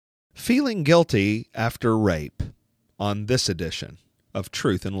Feeling guilty after rape on this edition of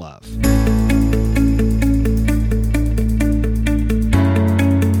Truth and Love.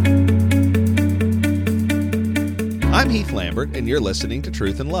 I'm Heath Lambert, and you're listening to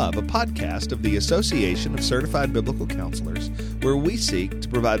Truth and Love, a podcast of the Association of Certified Biblical Counselors, where we seek to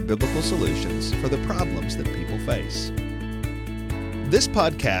provide biblical solutions for the problems that people face. This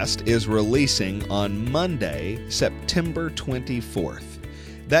podcast is releasing on Monday, September 24th.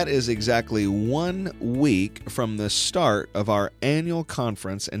 That is exactly 1 week from the start of our annual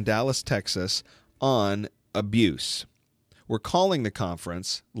conference in Dallas, Texas on abuse. We're calling the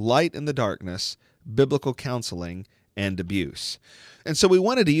conference Light in the Darkness, Biblical Counseling and Abuse. And so we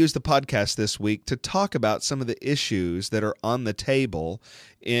wanted to use the podcast this week to talk about some of the issues that are on the table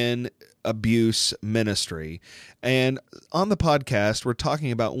in abuse ministry. And on the podcast, we're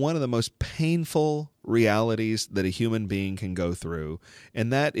talking about one of the most painful realities that a human being can go through,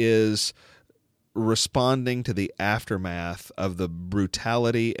 and that is responding to the aftermath of the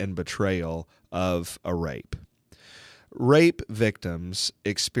brutality and betrayal of a rape. Rape victims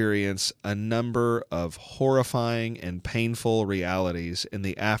experience a number of horrifying and painful realities in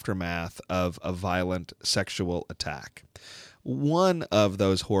the aftermath of a violent sexual attack. One of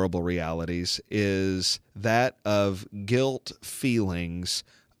those horrible realities is that of guilt feelings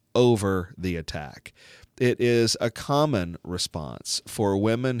over the attack. It is a common response for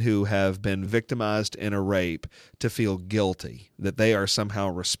women who have been victimized in a rape to feel guilty, that they are somehow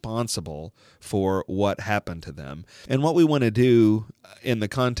responsible for what happened to them. And what we want to do in the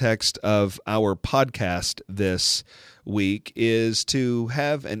context of our podcast this week is to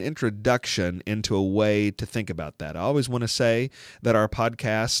have an introduction into a way to think about that. I always want to say that our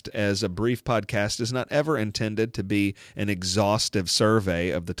podcast, as a brief podcast, is not ever intended to be an exhaustive survey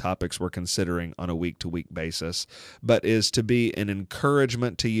of the topics we're considering on a week-to-week basis, but is to be an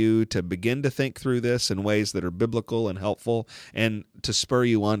encouragement to you to begin to think through this in ways that are biblical and helpful, and to spur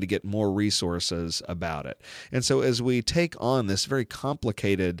you on to get more resources about it. And so as we take on this very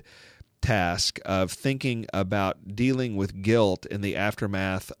complicated task of thinking about dealing with guilt in the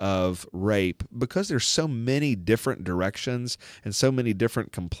aftermath of rape, because there's so many different directions and so many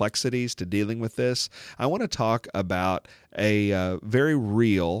different complexities to dealing with this, I want to talk about a very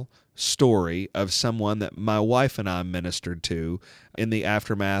real story of someone that my wife and I ministered to in the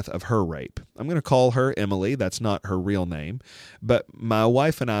aftermath of her rape. I'm going to call her Emily. That's not her real name. But my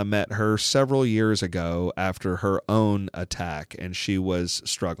wife and I met her several years ago after her own attack, and she was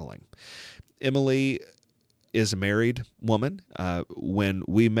struggling. Emily is a married woman. When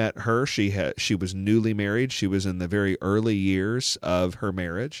we met her, she was newly married. She was in the very early years of her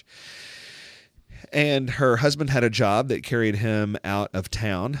marriage. And her husband had a job that carried him out of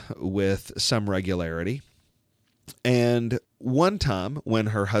town with some regularity. And one time when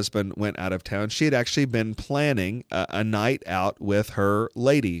her husband went out of town, she had actually been planning a night out with her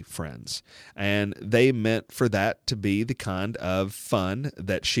lady friends. And they meant for that to be the kind of fun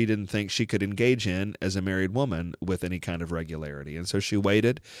that she didn't think she could engage in as a married woman with any kind of regularity. And so she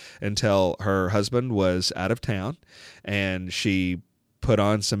waited until her husband was out of town, and she put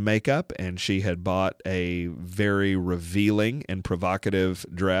on some makeup, and she had bought a very revealing and provocative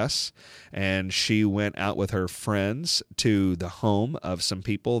dress, and she went out with her friends to the home of some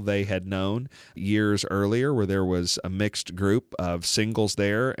people they had known years earlier, where there was a mixed group of singles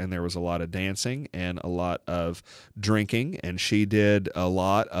there, and there was a lot of dancing and a lot of drinking, and she did a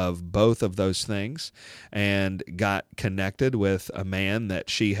lot of both of those things and got connected with a man that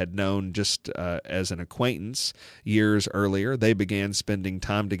she had known just as an acquaintance years earlier. They began spending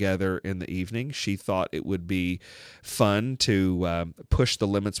time together in the evening. She thought it would be fun to push the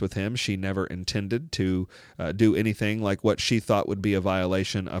limits with him. She never intended to do anything like what she thought would be a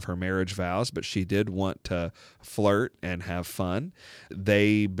violation of her marriage vows, but she did want to flirt and have fun.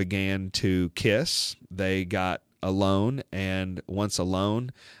 They began to kiss. They got alone, and once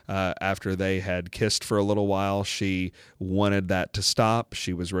alone, after they had kissed for a little while, she wanted that to stop.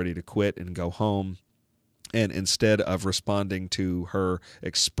 She was ready to quit and go home. And instead of responding to her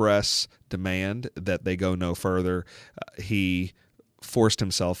express demand that they go no further, he forced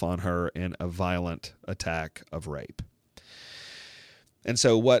himself on her in a violent attack of rape. And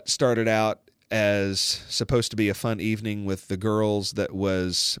so what started out as supposed to be a fun evening with the girls that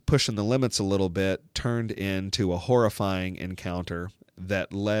was pushing the limits a little bit turned into a horrifying encounter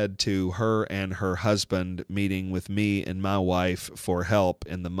that led to her and her husband meeting with me and my wife for help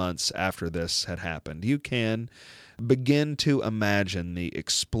in the months after this had happened. You can begin to imagine the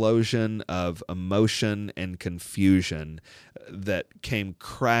explosion of emotion and confusion that came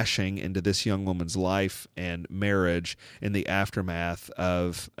crashing into this young woman's life and marriage in the aftermath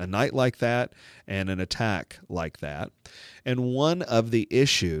of a night like that and an attack like that. And one of the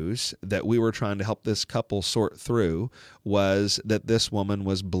issues that we were trying to help this couple sort through was that this woman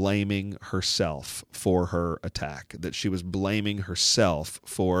was blaming herself for her attack, that she was blaming herself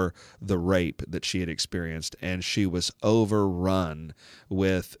for the rape that she had experienced, and she was overrun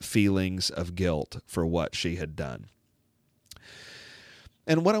with feelings of guilt for what she had done.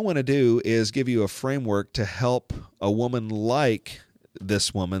 And what I want to do is give you a framework to help a woman like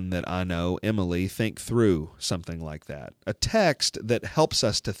this woman that I know, Emily, think through something like that. A text that helps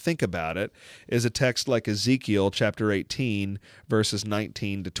us to think about it is a text like Ezekiel chapter 18, verses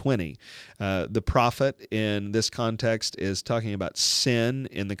 19 to 20. The prophet in this context is talking about sin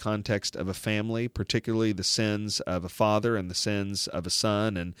in the context of a family, particularly the sins of a father and the sins of a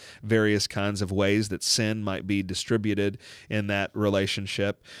son, and various kinds of ways that sin might be distributed in that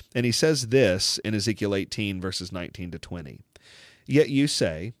relationship. And he says this in Ezekiel 18, verses 19 to 20. Yet you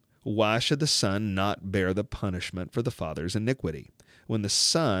say, why should the son not bear the punishment for the father's iniquity, when the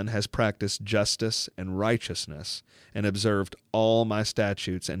son has practiced justice and righteousness, and observed all my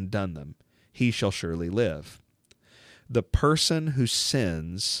statutes and done them? He shall surely live. The person who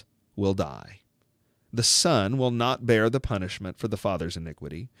sins will die. The son will not bear the punishment for the father's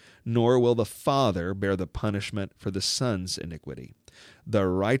iniquity, nor will the father bear the punishment for the son's iniquity. The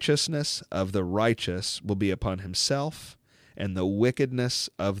righteousness of the righteous will be upon himself, and the wickedness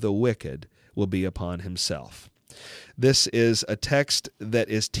of the wicked will be upon himself. This is a text that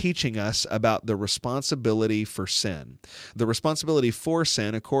is teaching us about the responsibility for sin. The responsibility for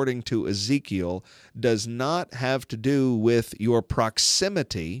sin, according to Ezekiel, does not have to do with your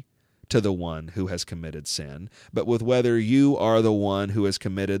proximity to the one who has committed sin, but with whether you are the one who has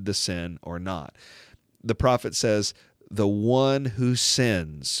committed the sin or not. The prophet says, the one who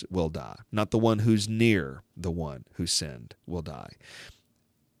sins will die, not the one who's near the one who sinned will die.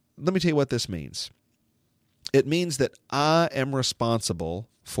 Let me tell you what this means. It means that I am responsible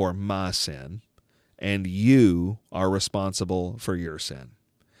for my sin, and you are responsible for your sin.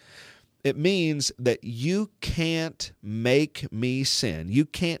 It means that you can't make me sin. You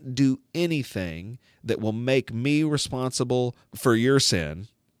can't do anything that will make me responsible for your sin,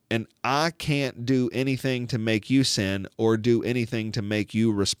 and I can't do anything to make you sin or do anything to make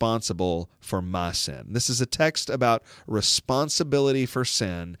you responsible for my sin. This is a text about responsibility for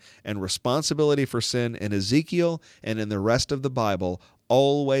sin, and responsibility for sin in Ezekiel and in the rest of the Bible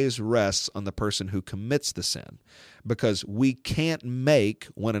always rests on the person who commits the sin, because we can't make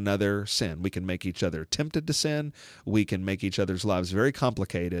one another sin. We can make each other tempted to sin. We can make each other's lives very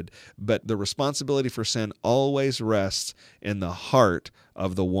complicated, but the responsibility for sin always rests in the heart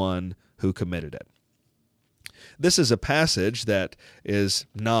of the one who committed it. This is a passage that is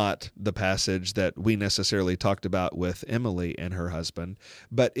not the passage that we necessarily talked about with Emily and her husband,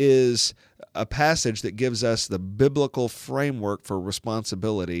 but is a passage that gives us the biblical framework for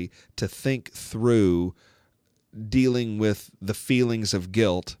responsibility to think through dealing with the feelings of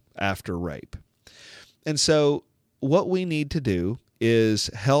guilt after rape. And so what we need to do is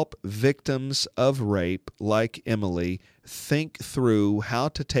help victims of rape like Emily think through how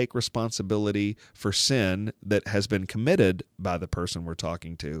to take responsibility for sin that has been committed by the person we're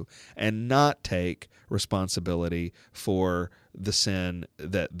talking to, and not take responsibility for the sin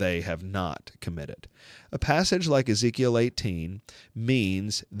that they have not committed. A passage like Ezekiel 18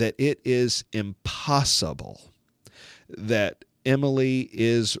 means that it is impossible that Emily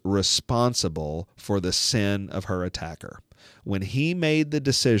is responsible for the sin of her attacker. When he made the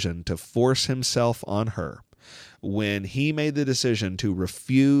decision to force himself on her, when he made the decision to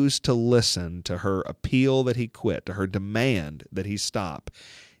refuse to listen to her appeal that he quit, to her demand that he stop,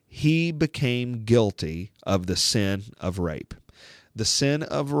 he became guilty of the sin of rape. The sin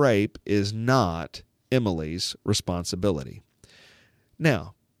of rape is not Emily's responsibility.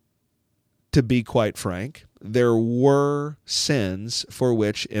 Now, to be quite frank, there were sins for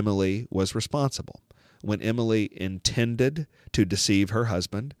which Emily was responsible. When Emily intended to deceive her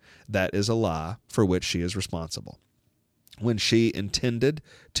husband, that is a lie for which she is responsible. When she intended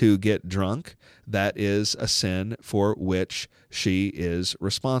to get drunk, that is a sin for which she is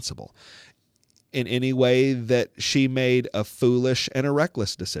responsible. In any way that she made a foolish and a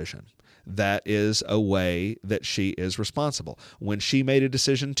reckless decision, that is a way that she is responsible. When she made a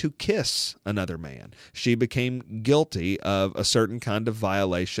decision to kiss another man, she became guilty of a certain kind of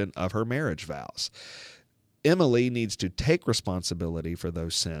violation of her marriage vows. Emily needs to take responsibility for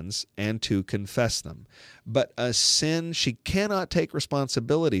those sins and to confess them. But a sin she cannot take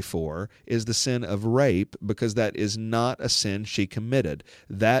responsibility for is the sin of rape, because that is not a sin she committed.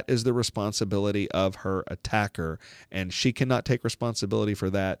 That is the responsibility of her attacker, and she cannot take responsibility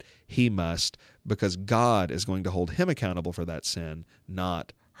for that. He must, because God is going to hold him accountable for that sin,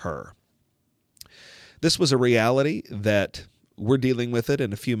 not her. This was a reality that we're dealing with it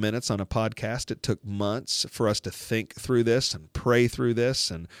in a few minutes on a podcast. It took months for us to think through this and pray through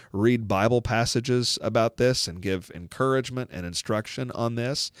this and read Bible passages about this and give encouragement and instruction on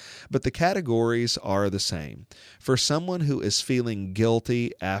this. But the categories are the same. For someone who is feeling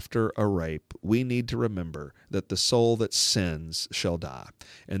guilty after a rape, we need to remember that the soul that sins shall die.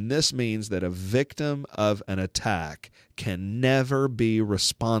 And this means that a victim of an attack can never be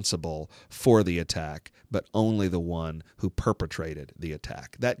responsible for the attack, but only the one who perpetrated the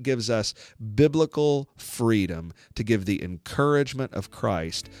attack. That gives us biblical freedom to give the encouragement of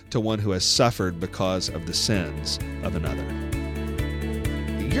Christ to one who has suffered because of the sins of another.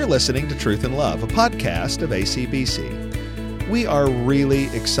 You're listening to Truth and Love, a podcast of ACBC. We are really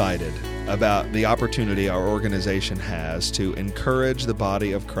excited about the opportunity our organization has to encourage the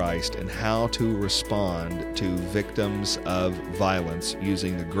body of Christ and how to respond to victims of violence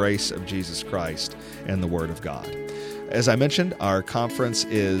using the grace of Jesus Christ and the Word of God. As I mentioned, our conference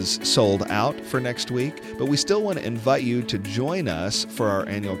is sold out for next week, but we still want to invite you to join us for our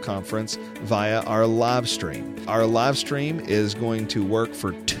annual conference via our live stream. Our live stream is going to work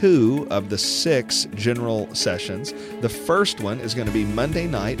for 2 of the 6 general sessions. The first one is going to be Monday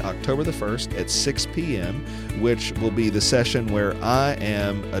night, October the 1st at 6 p.m., which will be the session where I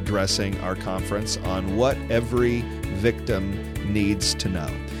am addressing our conference on what every victim needs to know.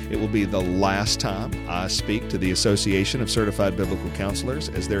 It will be the last time I speak to the Association of Certified Biblical Counselors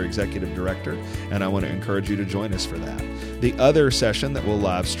as their executive director, and I want to encourage you to join us for that. The other session that we'll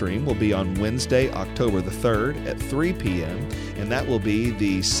live stream will be on Wednesday, October the 3rd at 3 p.m., and that will be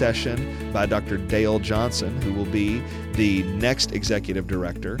the session by Dr. Dale Johnson, who will be the next executive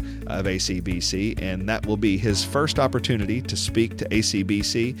director of ACBC, and that will be his first opportunity to speak to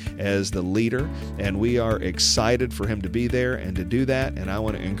ACBC as the leader, and we are excited for him to be there and to do that, and I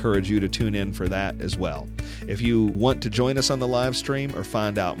want to encourage you to tune in for that as well. If you want to join us on the live stream or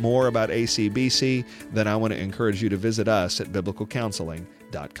find out more about ACBC, then I want to encourage you to visit us at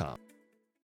biblicalcounseling.com.